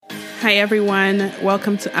Hi, everyone.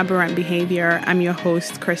 Welcome to Aberrant Behavior. I'm your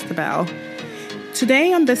host, Christabel.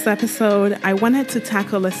 Today on this episode, I wanted to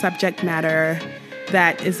tackle a subject matter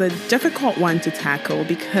that is a difficult one to tackle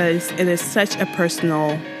because it is such a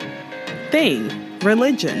personal thing,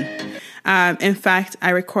 religion. In fact, I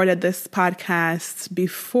recorded this podcast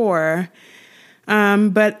before,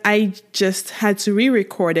 but I just had to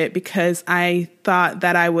re-record it because I thought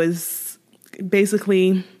that I was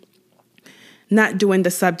basically not doing the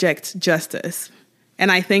subject justice. And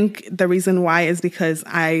I think the reason why is because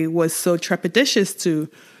I was so trepidatious to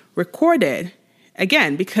record it,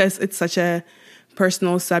 again, because it's such a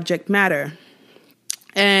personal subject matter.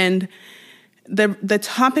 And the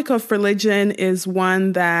topic of religion is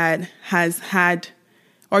one that has had,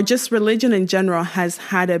 or just religion in general, has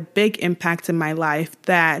had a big impact in my life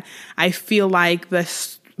that I feel like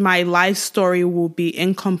my life story will be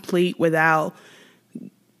incomplete without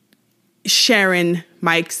sharing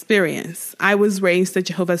my experience. I was raised a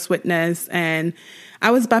Jehovah's Witness and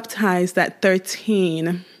I was baptized at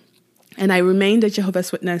 13 and I remained a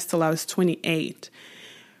Jehovah's Witness till I was 28.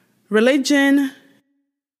 Religion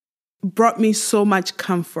brought me so much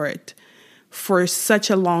comfort for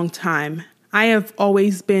such a long time. I have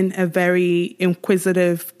always been a very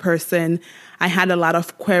inquisitive person. I had a lot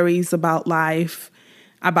of queries about life,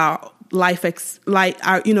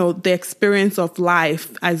 the experience of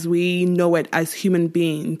life as we know it as human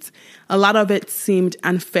beings. A lot of it seemed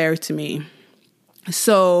unfair to me.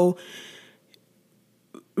 So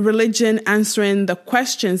religion answering the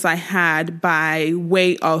questions I had by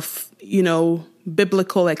way of,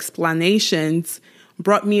 biblical explanations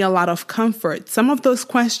brought me a lot of comfort. Some of those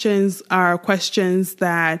questions are questions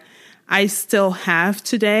that I still have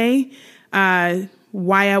today. Why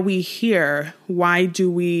are we here? Why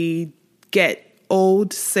do we get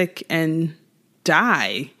old, sick, and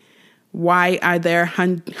die? Why are there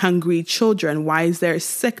hungry children? Why is there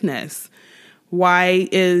sickness? Why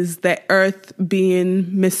is the earth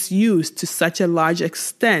being misused to such a large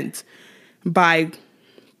extent by,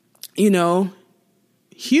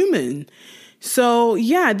 human? So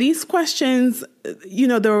these questions,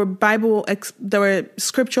 there were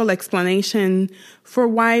scriptural explanation for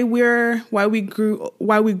why we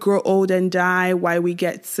grow old and die, why we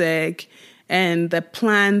get sick, and the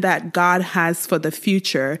plan that God has for the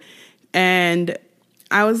future. And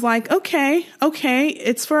I was like, okay,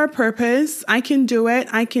 it's for a purpose. I can do it.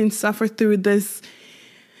 I can suffer through this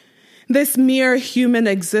mere human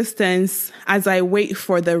existence as I wait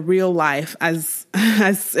for the real life, as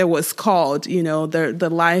it was called, the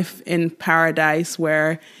life in paradise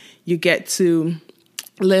where you get to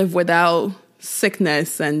live without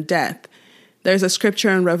sickness and death. There's a scripture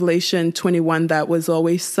in Revelation 21 that was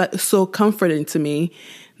always so comforting to me.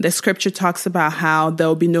 The scripture talks about how there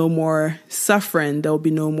will be no more suffering, there will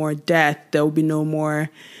be no more death, there will be no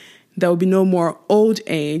more old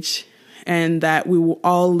age, and that we will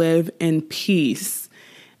all live in peace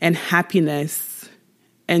and happiness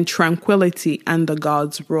and tranquility under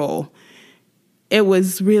God's rule. It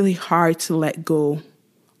was really hard to let go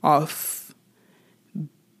of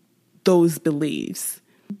those beliefs.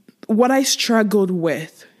 What I struggled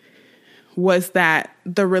with was that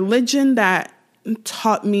the religion that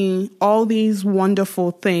taught me all these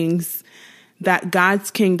wonderful things that God's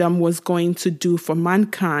kingdom was going to do for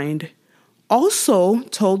mankind also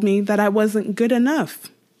told me that I wasn't good enough.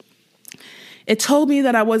 It told me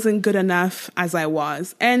that I wasn't good enough as I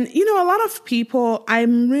was. And, a lot of people,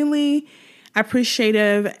 I'm really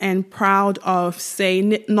appreciative and proud of, say,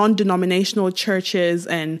 non-denominational churches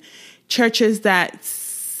and churches that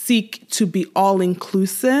seek to be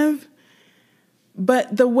all-inclusive.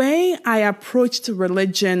 But the way I approached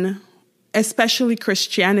religion, especially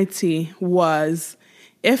Christianity, was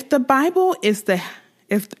if the Bible is the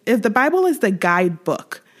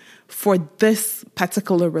guidebook for this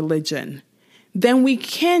particular religion, then we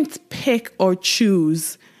can't pick or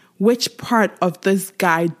choose which part of this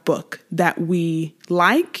guidebook that we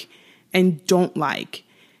like and don't like.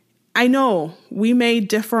 I know we may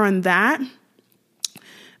differ on that.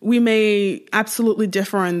 We may absolutely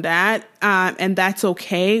differ on that, and that's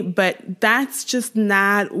okay, but that's just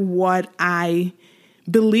not what I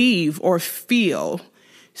believe or feel.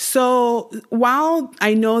 So while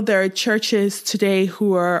I know there are churches today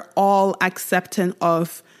who are all accepting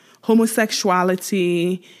of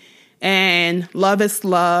homosexuality and love is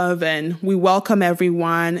love and we welcome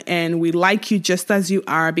everyone and we like you just as you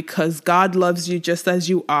are because God loves you just as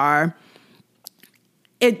you are,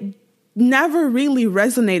 it never really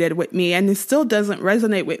resonated with me, and it still doesn't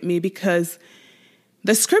resonate with me because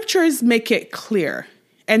the scriptures make it clear,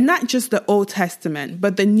 and not just the Old Testament,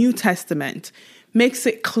 but the New Testament makes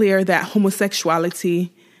it clear that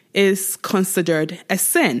homosexuality is considered a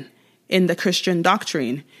sin in the Christian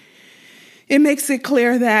doctrine. It makes it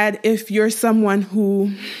clear that if you're someone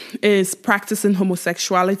who is practicing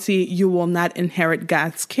homosexuality, you will not inherit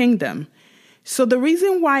God's kingdom. So the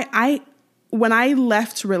reason why when I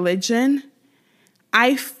left religion,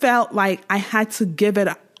 I felt like I had to give it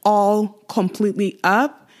all completely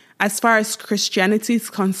up. As far as Christianity is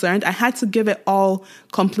concerned, I had to give it all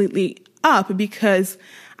completely up because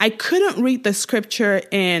I couldn't read the scripture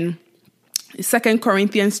in 2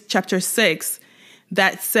 Corinthians chapter 6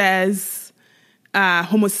 that says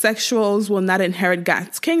homosexuals will not inherit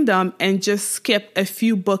God's kingdom and just skip a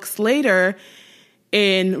few books later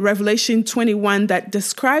in Revelation 21 that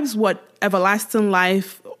describes what everlasting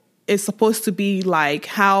life is supposed to be like,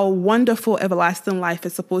 how wonderful everlasting life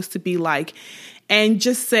is supposed to be like, and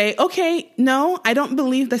just say, okay, no, I don't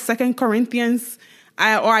believe the 2 Corinthians,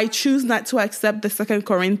 I choose not to accept the 2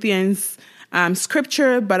 Corinthians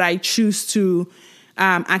scripture, but I choose to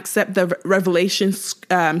accept the Revelation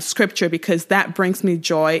scripture because that brings me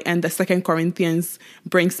joy and the 2 Corinthians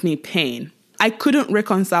brings me pain. I couldn't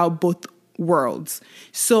reconcile both worlds.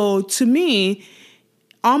 So to me,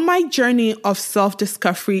 on my journey of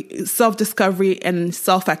self-discovery and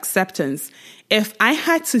self-acceptance, if I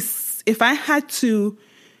had to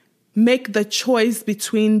make the choice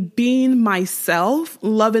between being myself,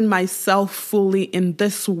 loving myself fully in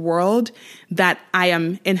this world that I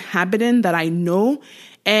am inhabiting, that I know,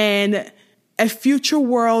 and a future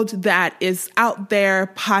world that is out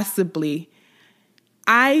there possibly,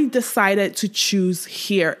 I decided to choose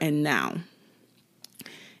here and now.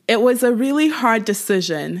 It was a really hard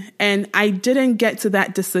decision, and I didn't get to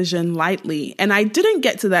that decision lightly, and I didn't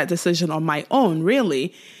get to that decision on my own,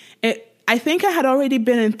 really. I think I had already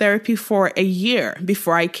been in therapy for a year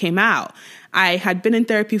before I came out. I had been in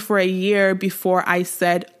therapy for a year before I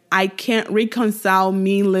said, I can't reconcile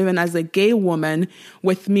me living as a gay woman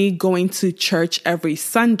with me going to church every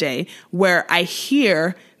Sunday, where I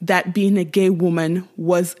hear that being a gay woman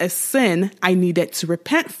was a sin I needed to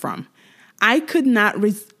repent from. I could not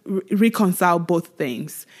reconcile both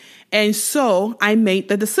things. And so I made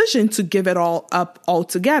the decision to give it all up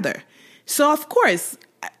altogether. So of course,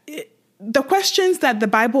 the questions that the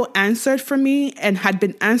Bible answered for me and had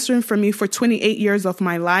been answering for me for 28 years of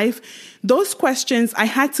my life, those questions I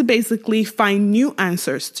had to basically find new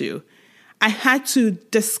answers to. I had to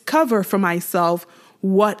discover for myself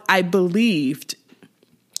what I believed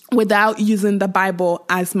without using the Bible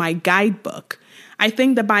as my guidebook. I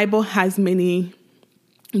think the Bible has many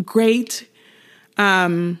great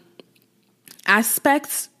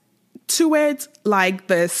aspects to it, like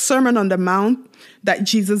the Sermon on the Mount that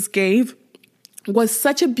Jesus gave was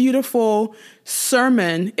such a beautiful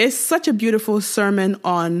sermon. It's such a beautiful sermon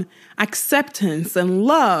on acceptance and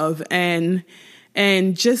love and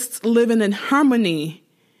just living in harmony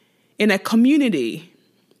in a community,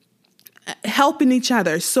 helping each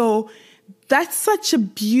other. So that's such a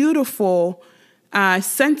beautiful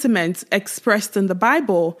sentiment expressed in the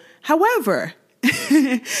Bible. However,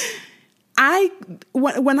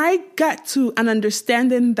 when I got to an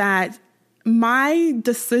understanding that my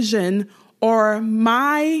decision or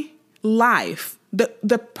my life,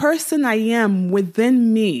 the person I am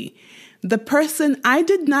within me, the person I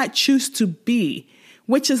did not choose to be,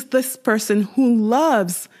 which is this person who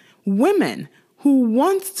loves women, who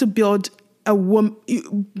wants to build a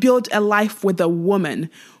life with a woman,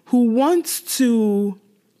 who wants to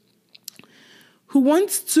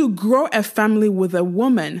grow a family with a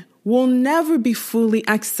woman, will never be fully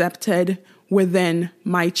accepted within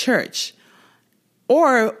my church,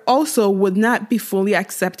 or also would not be fully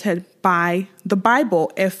accepted by the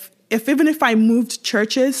Bible. Even if I moved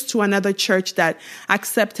churches to another church that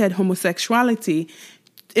accepted homosexuality,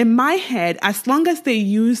 in my head, as long as they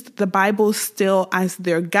used the Bible still as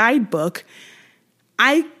their guidebook,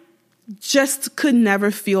 I just could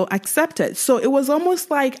never feel accepted. So it was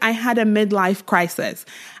almost like I had a midlife crisis.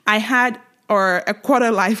 Or a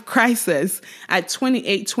quarter life crisis at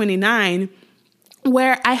 28, 29,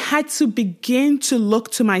 where I had to begin to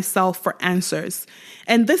look to myself for answers.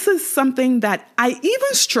 And this is something that I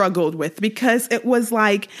even struggled with, because it was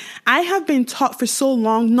like I have been taught for so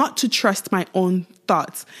long not to trust my own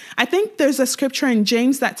thoughts. I think there's a scripture in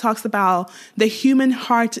James that talks about the human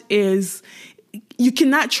heart is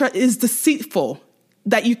deceitful,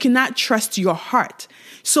 that you cannot trust your heart.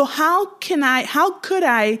 So how could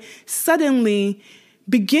I suddenly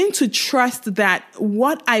begin to trust that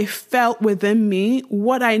what I felt within me,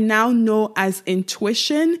 what I now know as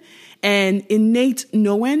intuition and innate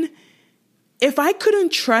knowing, if I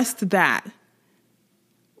couldn't trust that,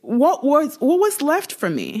 what was left for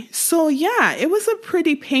me? So yeah, it was a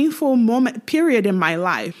pretty painful period in my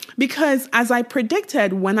life, because as I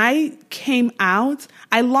predicted, when I came out,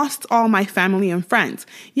 I lost all my family and friends.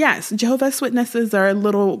 Yes, Jehovah's Witnesses are a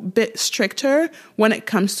little bit stricter when it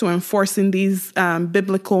comes to enforcing these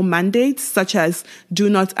biblical mandates, such as do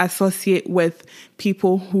not associate with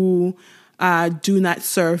people who do not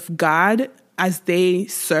serve God as they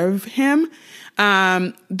serve him.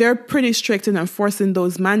 They're pretty strict in enforcing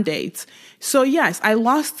those mandates. So yes, I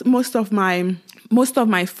lost most of my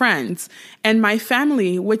friends and my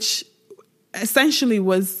family, which essentially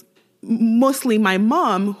was mostly my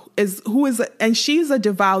mom, and she's a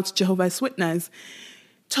devout Jehovah's Witness,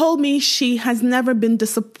 told me she has never been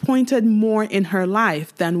disappointed more in her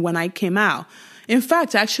life than when I came out. In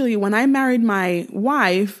fact, actually, when I married my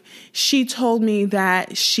wife, she told me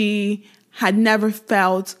that she had never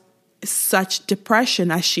felt such depression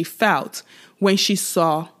as she felt when she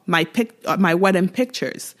saw my wedding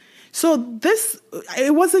pictures. So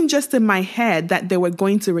it wasn't just in my head that they were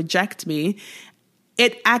going to reject me.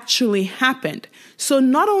 It actually happened. So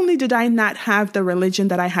not only did I not have the religion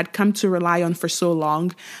that I had come to rely on for so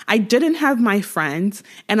long, I didn't have my friends,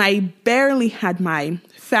 and I barely had my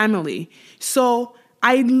family. So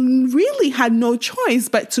I really had no choice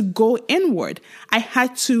but to go inward. I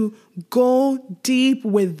had to go deep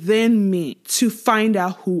within me to find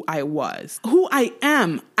out who I was, who I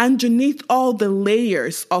am underneath all the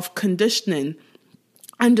layers of conditioning,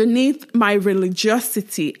 underneath my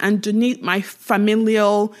religiosity, underneath my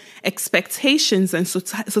familial expectations and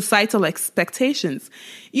societal expectations.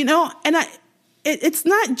 And it's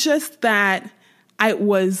not just that I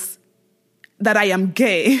am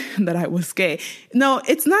gay, that I was gay. No,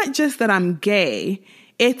 it's not just that I'm gay.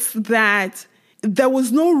 It's that there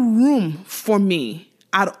was no room for me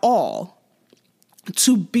at all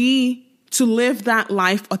to live that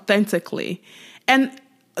life authentically. And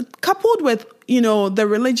coupled with, the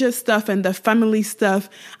religious stuff and the family stuff,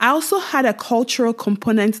 I also had a cultural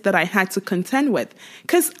component that I had to contend with,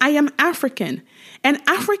 because I am African, and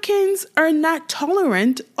Africans are not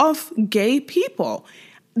tolerant of gay people.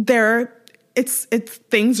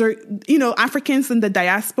 Africans in the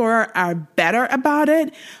diaspora are better about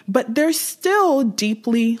it, but they're still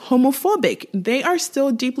deeply homophobic. They are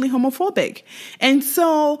still deeply homophobic. And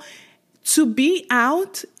so to be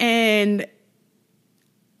out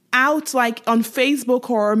like on Facebook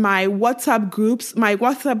or my WhatsApp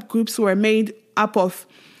groups were made up of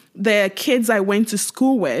the kids I went to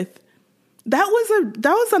school with. That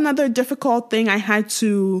was another difficult thing I had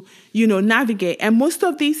to, navigate. And most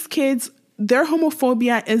of these kids, their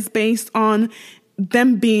homophobia is based on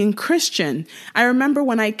them being Christian. I remember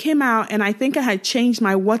when I came out, and I think I had changed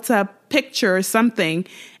my WhatsApp picture or something,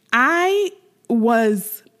 I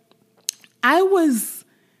was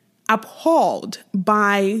appalled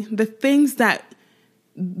by the things that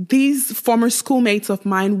these former schoolmates of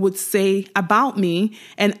mine would say about me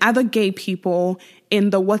and other gay people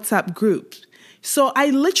in the WhatsApp group. So I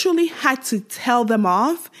literally had to tell them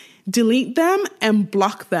off, delete them, and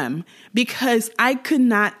block them, because I could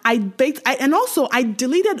not. And also I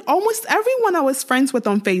deleted almost everyone I was friends with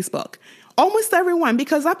on Facebook. Almost everyone,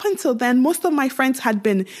 because up until then, most of my friends had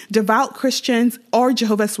been devout Christians or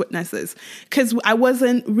Jehovah's Witnesses, because I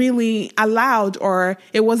wasn't really allowed, or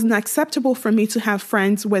it wasn't acceptable for me to have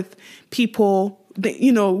friends with people,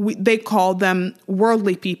 they call them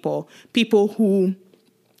worldly people who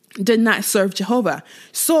did not serve Jehovah.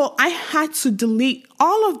 So I had to delete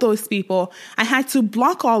all of those people. I had to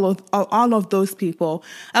block all of those people.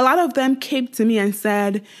 A lot of them came to me and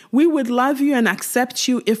said, "We would love you and accept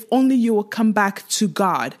you if only you will come back to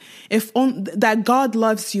God. That God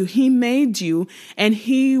loves you. He made you, and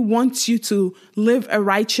he wants you to live a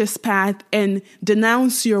righteous path and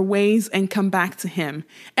denounce your ways and come back to him."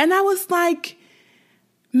 And I was like,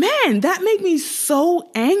 man, that made me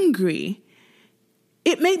so angry.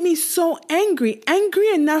 It made me so angry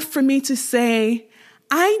enough for me to say,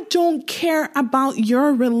 I don't care about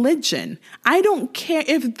your religion. I don't care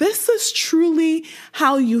if this is truly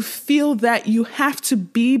how you feel that you have to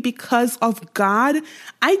be because of God.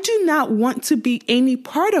 I do not want to be any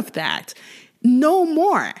part of that. No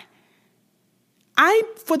more.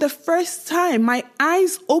 For the first time, my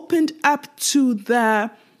eyes opened up to the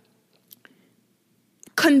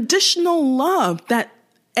conditional love that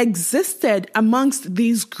existed amongst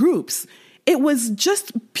these groups. It was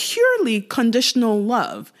just purely conditional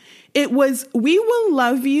love. It was, we will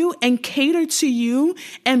love you and cater to you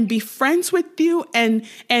and be friends with you and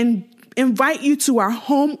invite you to our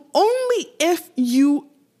home only if you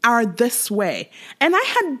are this way. And I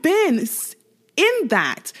had been in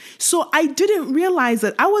that. So I didn't realize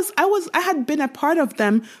it. I had been a part of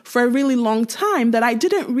them for a really long time, that I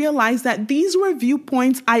didn't realize that these were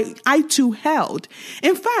viewpoints I too held.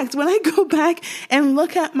 In fact, when I go back and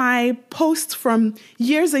look at my posts from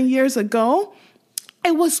years and years ago,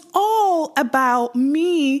 it was all about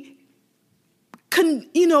me,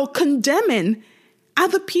 condemning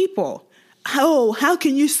other people. How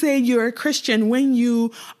can you say you're a Christian when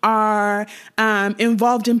you are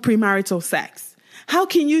involved in premarital sex? How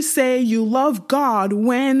can you say you love God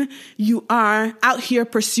when you are out here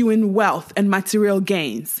pursuing wealth and material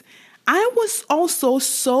gains? I was also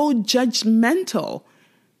so judgmental,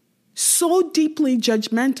 so deeply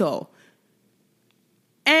judgmental.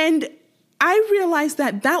 And I realized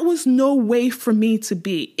that that was no way for me to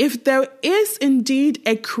be. If there is indeed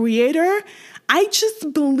a creator, I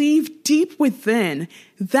just believe deep within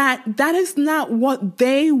that is not what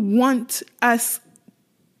they want us.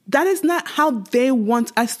 That is not how they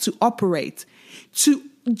want us to operate. To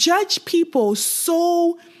judge people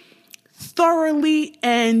so thoroughly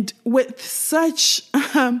and with such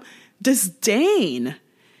disdain.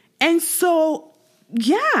 And so,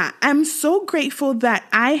 yeah, I'm so grateful that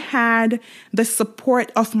I had the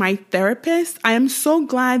support of my therapist. I am so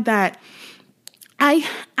glad that I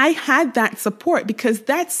had that support, because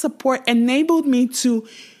that support enabled me to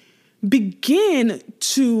begin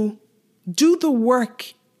to do the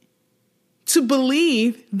work, to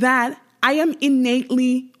believe that I am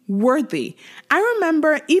innately worthy. I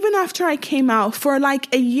remember even after I came out, for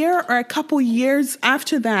like a year or a couple years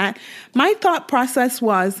after that, my thought process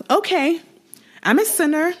was, okay, I'm a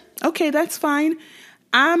sinner. Okay, that's fine.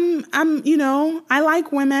 I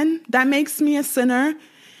like women. That makes me a sinner.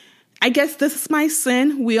 I guess this is my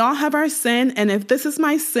sin. We all have our sin. And if this is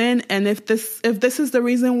my sin, and if this is the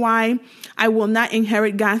reason why I will not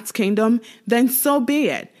inherit God's kingdom, then so be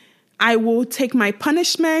it. I will take my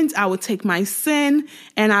punishment. I will take my sin,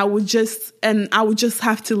 and I would just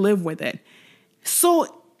have to live with it.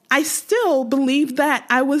 So I still believe that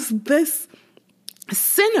I was this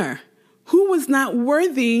sinner who was not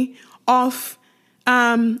worthy of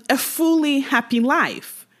a fully happy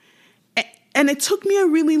life. And it took me a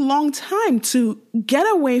really long time to get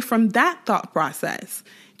away from that thought process,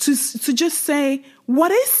 to just say,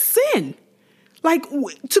 what is sin? Like,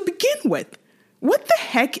 to begin with, what the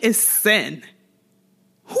heck is sin?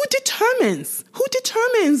 Who determines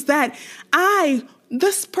that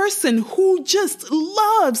this person who just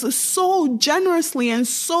loves so generously and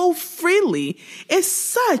so freely, is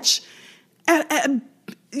such a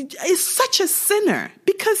sinner?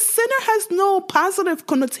 Because sinner has no positive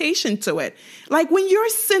connotation to it. Like, when you're a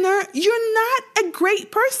sinner, you're not a great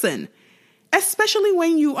person, especially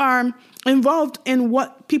when you are involved in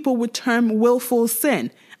what people would term willful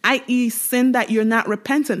sin, i.e. sin that you're not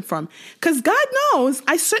repentant from. Because God knows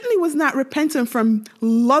I certainly was not repentant from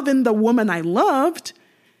loving the woman I loved.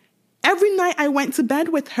 Every night I went to bed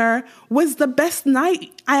with her was the best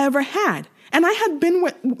night I ever had. And I had been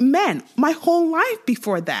with men my whole life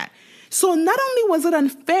before that. So not only was it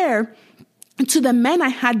unfair to the men I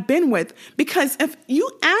had been with, because if you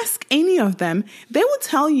ask any of them, they will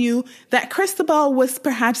tell you that Christabel was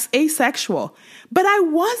perhaps asexual, but I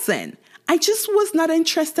wasn't. I just was not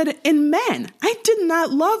interested in men. I did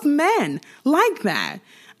not love men like that.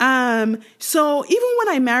 So even when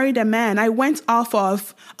I married a man, I went off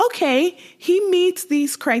of, okay, he meets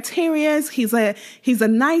these criteria. He's a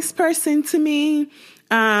nice person to me.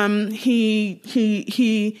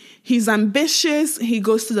 He's ambitious. He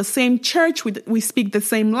goes to the same church. We speak the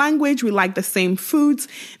same language. We like the same foods.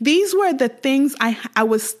 These were the things I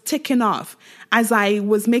was ticking off as I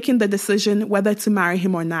was making the decision whether to marry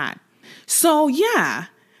him or not. So yeah,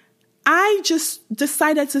 I just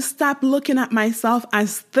decided to stop looking at myself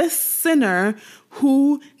as this sinner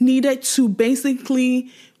who needed to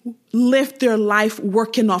basically live their life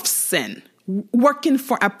working off sin, working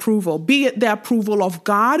for approval, be it the approval of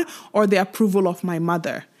God or the approval of my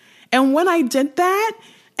mother. And when I did that,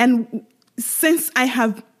 and since I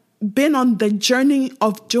have been on the journey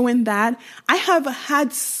of doing that, I have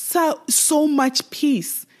had so much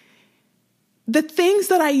peace. The things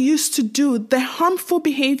that I used to do, the harmful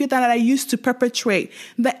behavior that I used to perpetrate,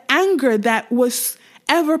 the anger that was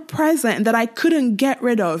ever present that I couldn't get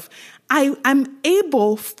rid of, I'm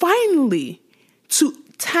able finally to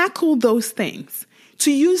tackle those things,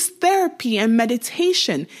 to use therapy and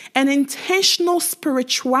meditation and intentional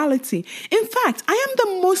spirituality. In fact, I am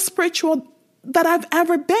the most spiritual that I've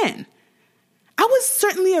ever been. I was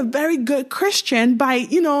certainly a very good Christian by,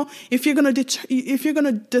 if you're going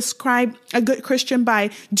to describe a good Christian by,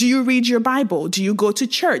 do you read your Bible? Do you go to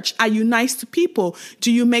church? Are you nice to people?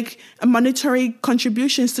 Do you make monetary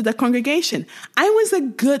contributions to the congregation? I was a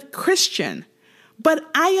good Christian, but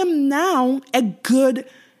I am now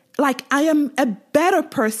I am a better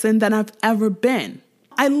person than I've ever been.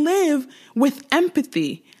 I live with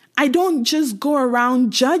empathy. I don't just go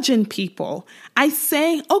around judging people. I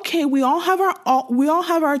say, okay, we all have our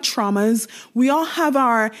traumas. We all have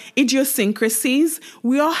our idiosyncrasies.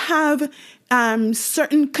 We all have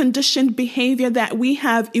certain conditioned behavior that we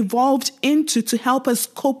have evolved into to help us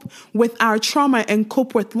cope with our trauma and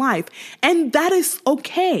cope with life. And that is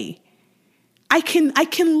okay. I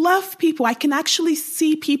can love people. I can actually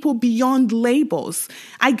see people beyond labels.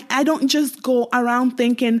 I don't just go around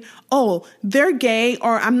thinking, oh, they're gay,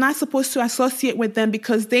 or I'm not supposed to associate with them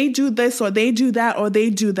because they do this or they do that or they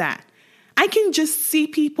do that. I can just see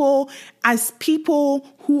people as people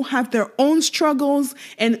who have their own struggles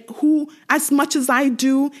and who, as much as I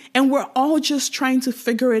do, and we're all just trying to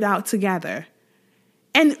figure it out together.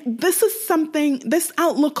 And this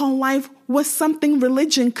outlook on life was something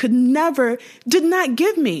religion did not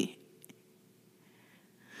give me.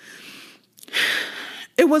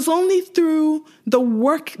 It was only through the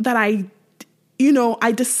work that I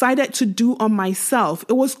decided to do on myself.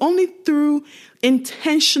 It was only through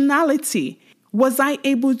intentionality was I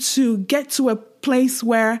able to get to a place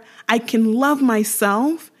where I can love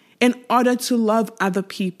myself in order to love other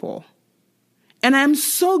people. And I'm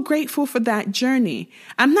so grateful for that journey.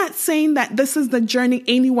 I'm not saying that this is the journey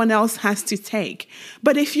anyone else has to take.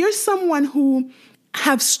 But if you're someone who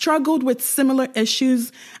have struggled with similar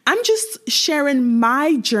issues, I'm just sharing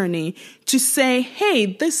my journey to say, hey,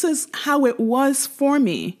 this is how it was for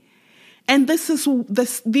me. And these are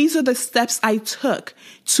the steps I took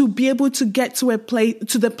to be able to get to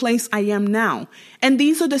the place I am now. And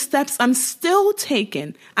these are the steps I'm still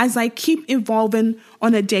taking as I keep evolving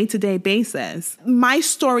on a day-to-day basis. My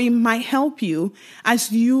story might help you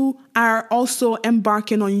as you are also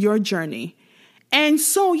embarking on your journey. And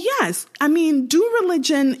so, yes, do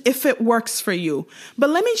religion if it works for you.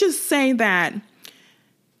 But let me just say that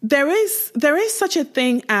there is such a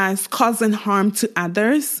thing as causing harm to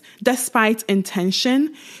others despite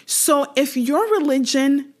intention. So if your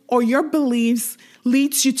religion or your beliefs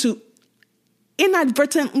leads you to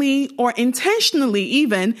inadvertently or intentionally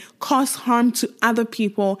even cause harm to other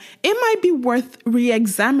people, it might be worth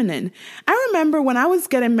re-examining. I remember when I was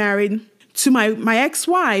getting married to my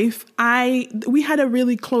ex-wife, we had a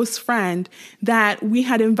really close friend that we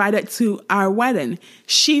had invited to our wedding.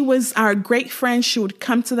 She was our great friend. She would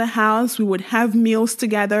come to the house. We would have meals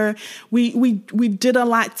together. We did a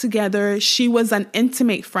lot together. She was an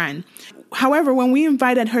intimate friend. However, when we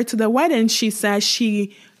invited her to the wedding, she said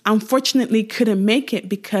she unfortunately couldn't make it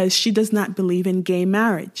because she does not believe in gay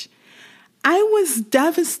marriage. I was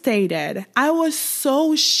devastated. I was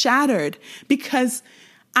so shattered because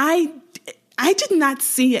I did not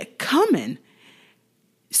see it coming.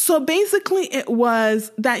 So basically it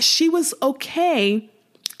was that she was okay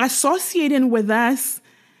associating with us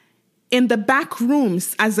in the back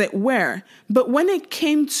rooms, as it were. But when it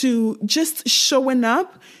came to just showing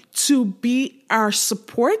up to be our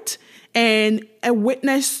support and a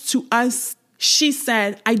witness to us, she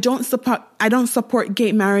said, I don't support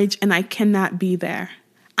gay marriage and I cannot be there.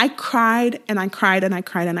 I cried and I cried and I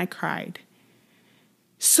cried and I cried.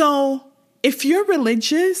 So if you're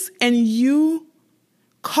religious and you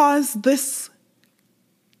cause this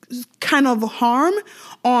kind of harm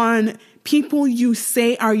on people you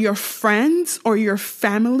say are your friends or your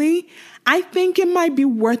family, I think it might be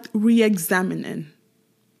worth re-examining.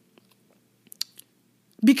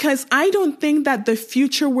 Because I don't think that the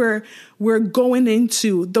future we're going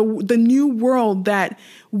into, the new world that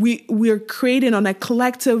we're creating on a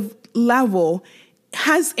collective level,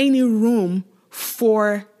 has any room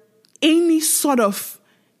for any sort of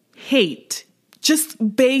hate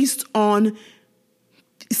just based on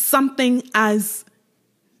something as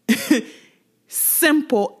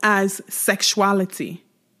simple as sexuality.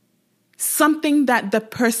 Something that the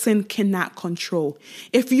person cannot control.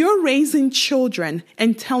 If you're raising children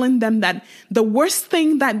and telling them that the worst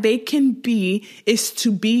thing that they can be is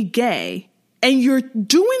to be gay, and you're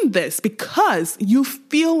doing this because you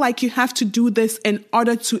feel like you have to do this in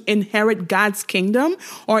order to inherit God's kingdom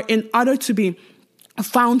or in order to be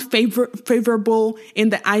found favorable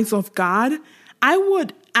in the eyes of God, I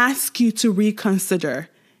would ask you to reconsider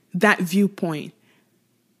that viewpoint.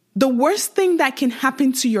 The worst thing that can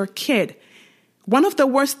happen to your kid, one of the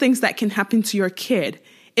worst things that can happen to your kid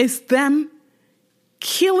is them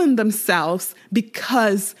killing themselves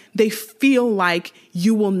because they feel like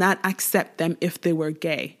you will not accept them if they were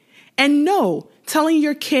gay. And no, telling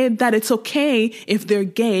your kid that it's okay if they're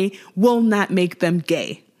gay will not make them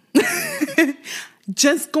gay.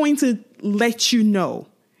 Just going to let you know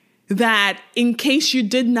that in case you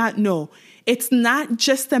did not know, it's not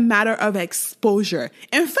just a matter of exposure.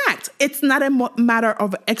 In fact, it's not a matter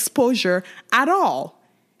of exposure at all.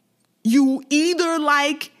 You either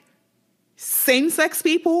like same-sex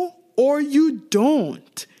people or you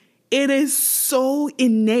don't. It is so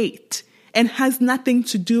innate and has nothing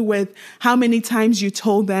to do with how many times you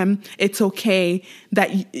told them it's okay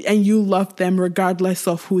and you love them regardless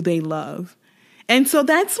of who they love. And so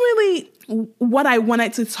that's really what I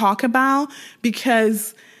wanted to talk about,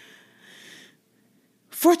 because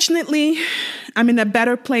fortunately, I'm in a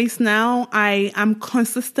better place now. I am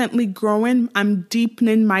consistently growing. I'm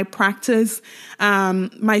deepening my practice.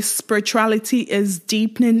 My spirituality is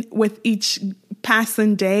deepening with each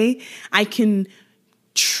passing day. I can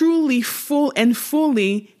truly,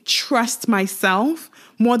 fully trust myself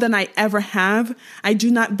more than I ever have. I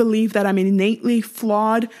do not believe that I'm innately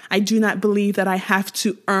flawed. I do not believe that I have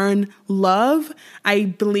to earn love. I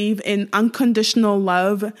believe in unconditional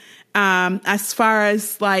love. As far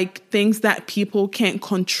as like things that people can't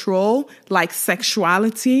control, like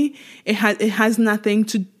sexuality, it has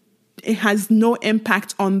no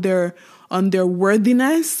impact on their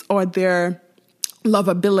worthiness or their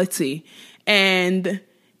lovability. And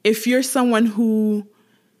if you're someone who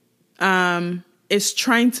is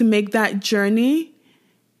trying to make that journey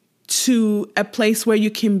to a place where you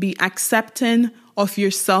can be accepting of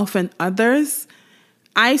yourself and others,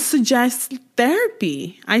 I suggest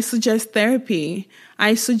therapy. I suggest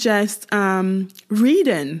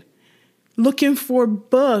reading, looking for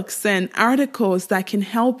books and articles that can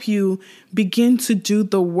help you begin to do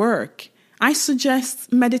the work. I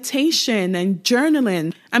suggest meditation and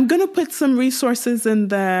journaling. I'm going to put some resources in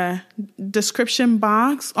the description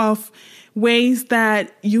box of ways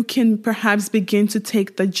that you can perhaps begin to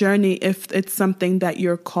take the journey if it's something that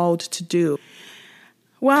you're called to do.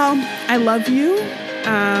 Well, I love you.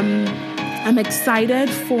 I'm excited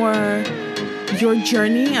for your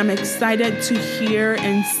journey. I'm excited to hear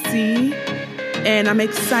and see. And I'm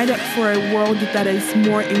excited for a world that is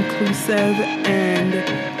more inclusive and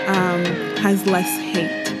has less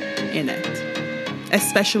hate in it,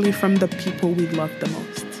 especially from the people we love the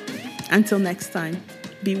most. Until next time,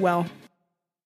 be well.